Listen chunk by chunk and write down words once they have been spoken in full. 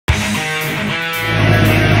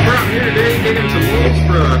digging some holes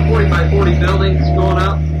for a 40 by 40 building that's going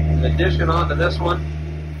up, in addition onto this one,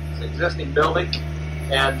 this existing building.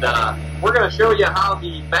 And we're going to show you how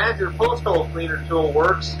the Badger post hole cleaner tool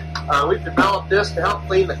works. We've developed this to help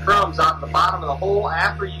clean the crumbs out the bottom of the hole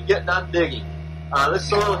after you get done digging. This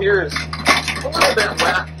soil here is a little bit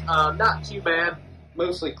wet, not too bad,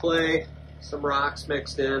 mostly clay, some rocks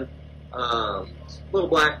mixed in, a little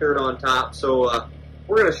black dirt on top. So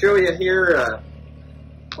we're going to show you here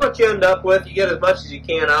what you end up with. You get as much as you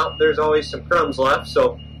can out. There's always some crumbs left.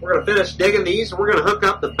 So we're going to finish digging these. We're going to hook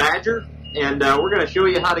up the Badger, and we're going to show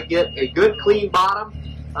you how to get a good clean bottom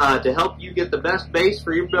to help you get the best base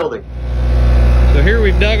for your building. So here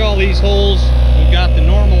we've dug all these holes. We've got the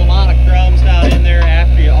normal amount of crumbs down in there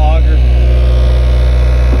after you auger.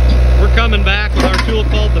 We're coming back with our tool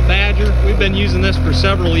called the Badger. We've been using this for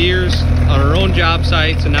several years on our own job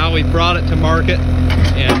sites, and now we've brought it to market,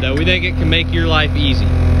 and we think it can make your life easy.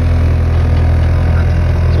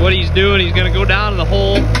 So what he's doing, he's going to go down to the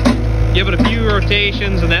hole, give it a few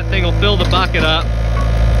rotations, and that thing will fill the bucket up.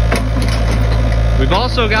 We've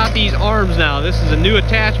also got these arms now. This is a new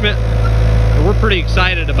attachment that we're pretty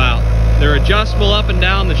excited about. They're adjustable up and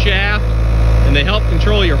down the shaft, and they help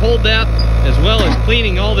control your hole depth as well as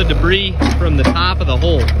cleaning all the debris from the top of the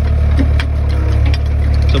hole.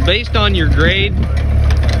 So based on your grade,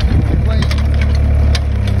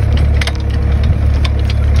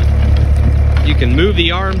 you can move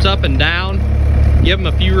the arms up and down, give them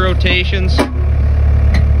a few rotations,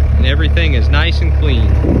 and everything is nice and clean.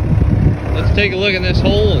 Let's take a look at this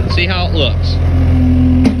hole and see how it looks.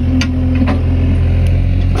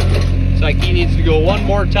 Looks like he needs to go one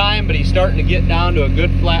more time, but he's starting to get down to a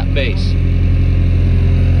good flat base.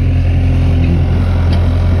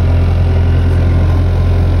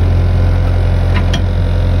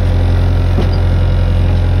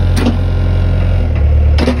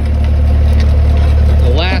 The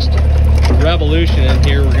last revolution in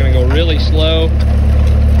here, we're going to go really slow.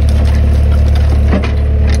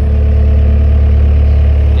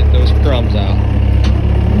 Crumbs out.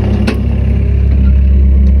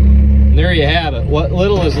 And there you have it. What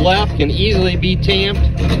little is left can easily be tamped,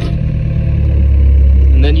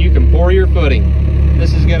 and then you can pour your footing.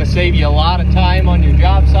 This is going to save you a lot of time on your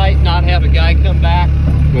job site, not have a guy come back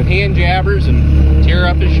with hand jabbers and tear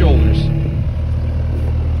up his shoulders.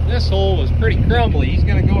 This hole was pretty crumbly. He's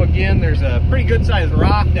going to go again. There's a pretty good sized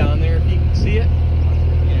rock down there if you can see it,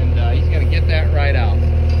 and he's going to get that right out.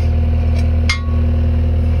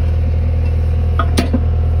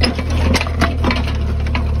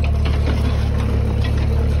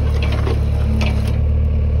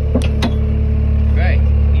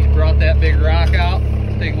 That big rock out.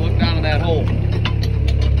 Let's take a look down in that hole.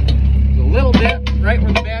 There's a little dip right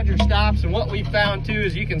where the Badger stops, and what we found too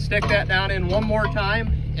is you can stick that down in one more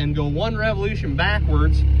time and go one revolution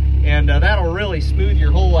backwards, and that'll really smooth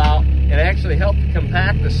your hole out and actually help to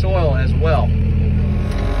compact the soil as well.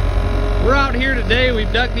 We're out here today.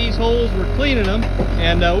 We've dug these holes, we're cleaning them,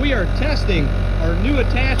 and we are testing our new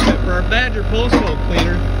attachment for our Badger post hole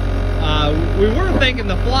cleaner. We were thinking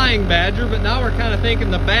the Flying Badger, but now we're kind of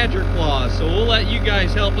thinking the Badger Claws. So we'll let you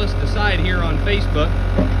guys help us decide here on Facebook.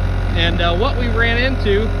 And what we ran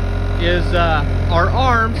into is our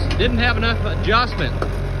arms didn't have enough adjustment.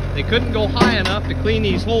 They couldn't go high enough to clean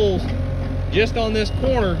these holes just on this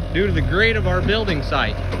corner due to the grade of our building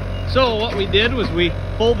site. So what we did was we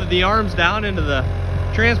folded the arms down into the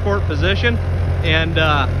transport position, and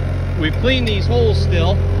we've cleaned these holes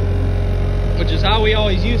still, which is how we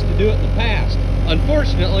always used to do it in the past.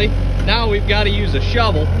 Unfortunately, now we've got to use a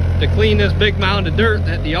shovel to clean this big mound of dirt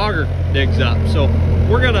that the auger digs up. So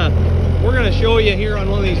we're gonna show you here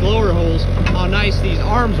on one of these lower holes how nice these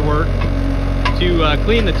arms work to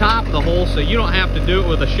clean the top of the hole, so you don't have to do it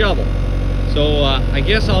with a shovel. So I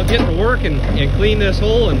guess I'll get to work and clean this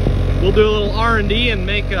hole, and we'll do a little R&D and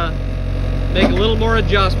make a little more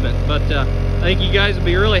adjustment. But I think you guys will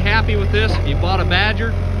be really happy with this if you bought a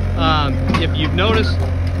Badger. If you've noticed,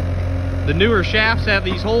 the newer shafts have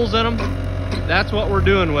these holes in them. That's what we're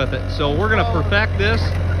doing with it. So we're going to perfect this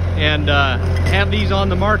and have these on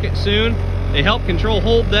the market soon. They help control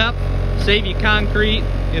hole depth, save you concrete,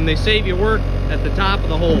 and they save you work at the top of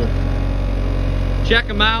the hole. Check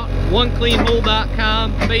them out,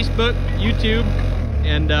 onecleanhole.com, Facebook, YouTube,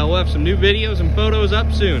 and we'll have some new videos and photos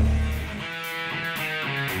up soon.